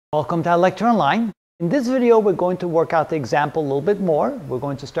Welcome to Lecture Online. In this video, we're going to work out the example a little bit more. We're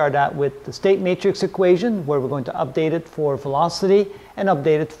going to start out with the state matrix equation, where we're going to update it for velocity and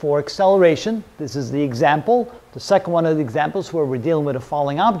update it for acceleration. This is the example. The second one of the examples where we're dealing with a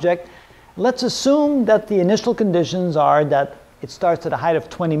falling object. Let's assume that the initial conditions are that it starts at a height of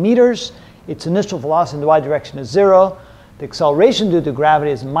 20 meters. Its initial velocity in the y direction is 0. The acceleration due to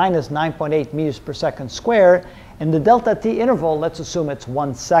gravity is minus 9.8 meters per second squared. And the delta t interval, let's assume it's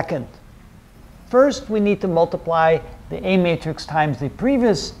 1 second. First, we need to multiply the A matrix times the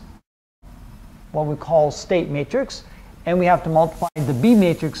previous, what we call state matrix. And we have to multiply the B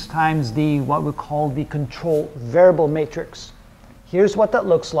matrix times the, what we call the control variable matrix. Here's what that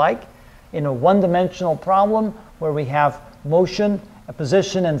looks like in a one-dimensional problem where we have motion, a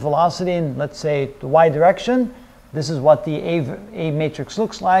position, and velocity in, let's say, the y direction. This is what the A matrix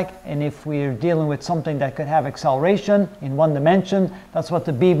looks like, and if we're dealing with something that could have acceleration in one dimension, that's what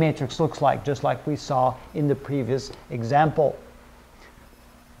the B matrix looks like, just like we saw in the previous example.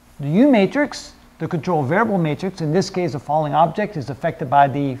 The U matrix, the control variable matrix, in this case a falling object, is affected by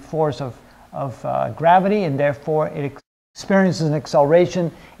the force of gravity, and therefore it experiences an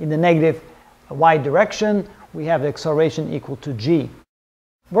acceleration in the negative y direction. We have the acceleration equal to g.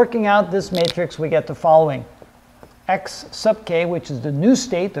 Working out this matrix, we get the following. X sub k, which is the new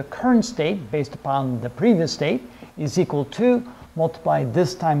state, the current state, based upon the previous state, is equal to, multiply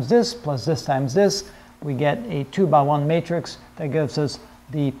this times this, plus this times this, we get a 2-by-1 matrix that gives us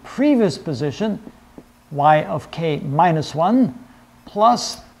the previous position, y of k minus 1,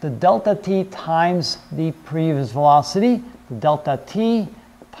 plus the delta t times the previous velocity, the delta t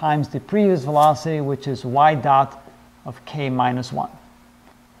times the previous velocity, which is y dot of k minus 1.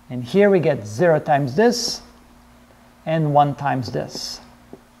 And here we get 0 times this, and 1 times this,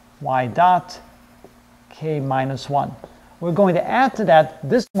 y dot k minus 1. We're going to add to that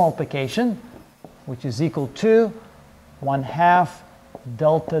this multiplication, which is equal to 1/2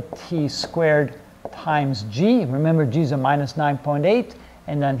 delta t squared times g. Remember, g is a minus 9.8,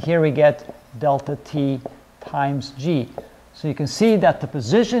 and then here we get delta t times g. So you can see that the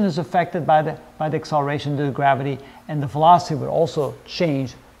position is affected by the acceleration due to gravity, and the velocity will also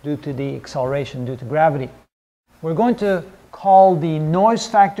change due to the acceleration due to gravity. We're going to call the noise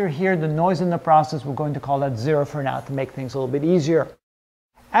factor here, the noise in the process, we're going to call that 0 for now to make things a little bit easier.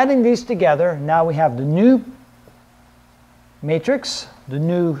 Adding these together, now we have the new matrix, the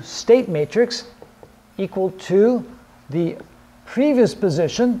new state matrix, equal to the previous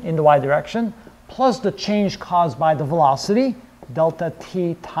position in the y direction, plus the change caused by the velocity, delta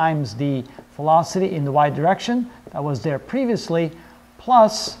t times the velocity in the y direction that was there previously,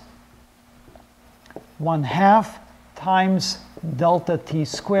 plus 1/2 times delta t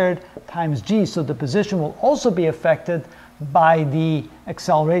squared times g. So the position will also be affected by the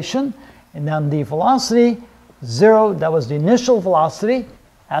acceleration. And then the velocity, 0, that was the initial velocity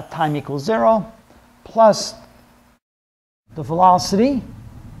at time equals 0, plus the velocity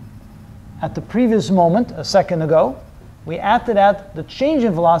at the previous moment, a second ago. We add to that the change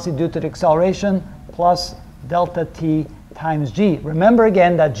in velocity due to the acceleration, plus delta t times g. Remember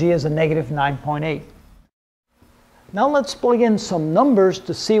again that g is a negative 9.8. Now let's plug in some numbers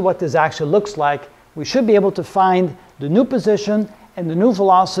to see what this actually looks like. We should be able to find the new position and the new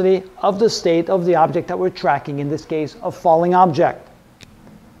velocity of the state of the object that we're tracking, in this case a falling object.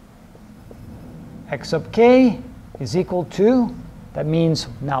 X sub k is equal to, that means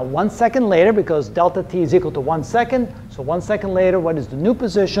now 1 second later, because delta t is equal to 1 second, so 1 second later, what is the new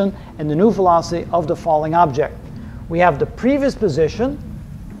position and the new velocity of the falling object? We have the previous position,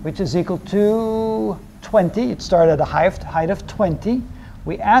 which is equal to 20. It started at a height of 20.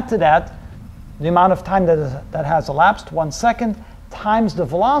 We add to that the amount of time that has elapsed, 1 second, times the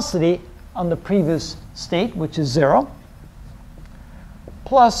velocity on the previous state, which is 0,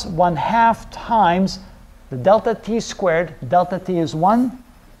 plus 1/2 times the delta t squared. Delta t is 1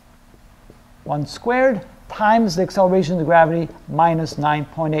 squared, times the acceleration of gravity, minus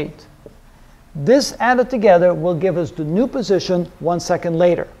 9.8. This added together will give us the new position 1 second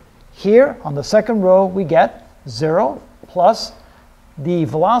later. Here, on the second row, we get 0 plus the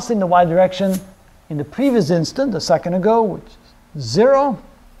velocity in the y direction in the previous instant, a second ago, which is 0,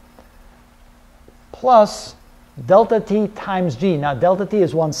 plus delta t times g. Now, delta t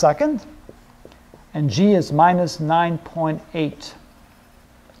is 1 second, and g is minus 9.8.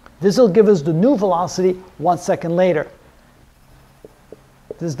 This will give us the new velocity 1 second later.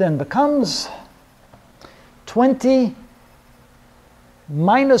 This then becomes 20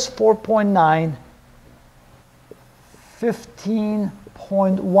 minus 4.9,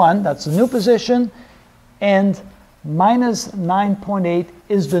 15.1, that's the new position, and minus 9.8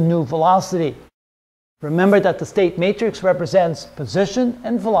 is the new velocity. Remember that the state matrix represents position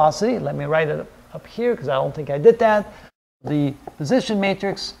and velocity. Let me write it up here because I don't think I did that. The position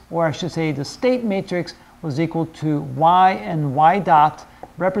matrix, or I should say the state matrix, was equal to y, and y dot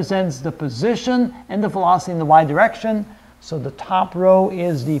represents the position and the velocity in the y direction. So the top row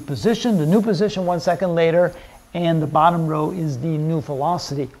is the position, the new position 1 second later, and the bottom row is the new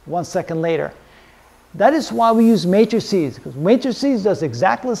velocity 1 second later. That is why we use matrices, because matrices does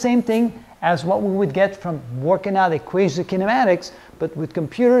exactly the same thing as what we would get from working out equations of kinematics, but with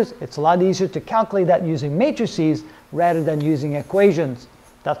computers it's a lot easier to calculate that using matrices rather than using equations.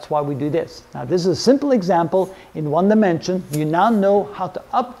 That's why we do this. Now this is a simple example in one dimension. You now know how to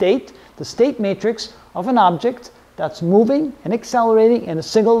update the state matrix of an object that's moving and accelerating in a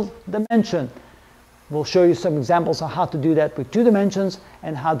single dimension. We'll show you some examples of how to do that with 2 dimensions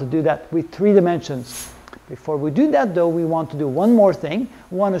and how to do that with 3 dimensions. Before we do that though, we want to do one more thing.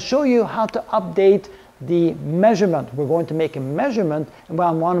 We want to show you how to update the measurement. We're going to make a measurement and we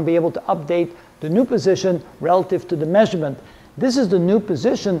want to be able to update the new position relative to the measurement. This is the new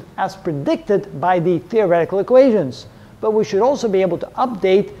position as predicted by the theoretical equations. But we should also be able to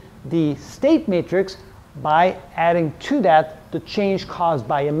update the state matrix by adding to that the change caused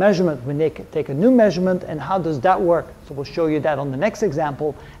by a measurement. We take a new measurement, and how does that work? So we'll show you that on the next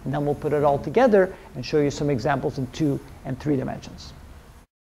example, and then we'll put it all together and show you some examples in 2 and 3 dimensions.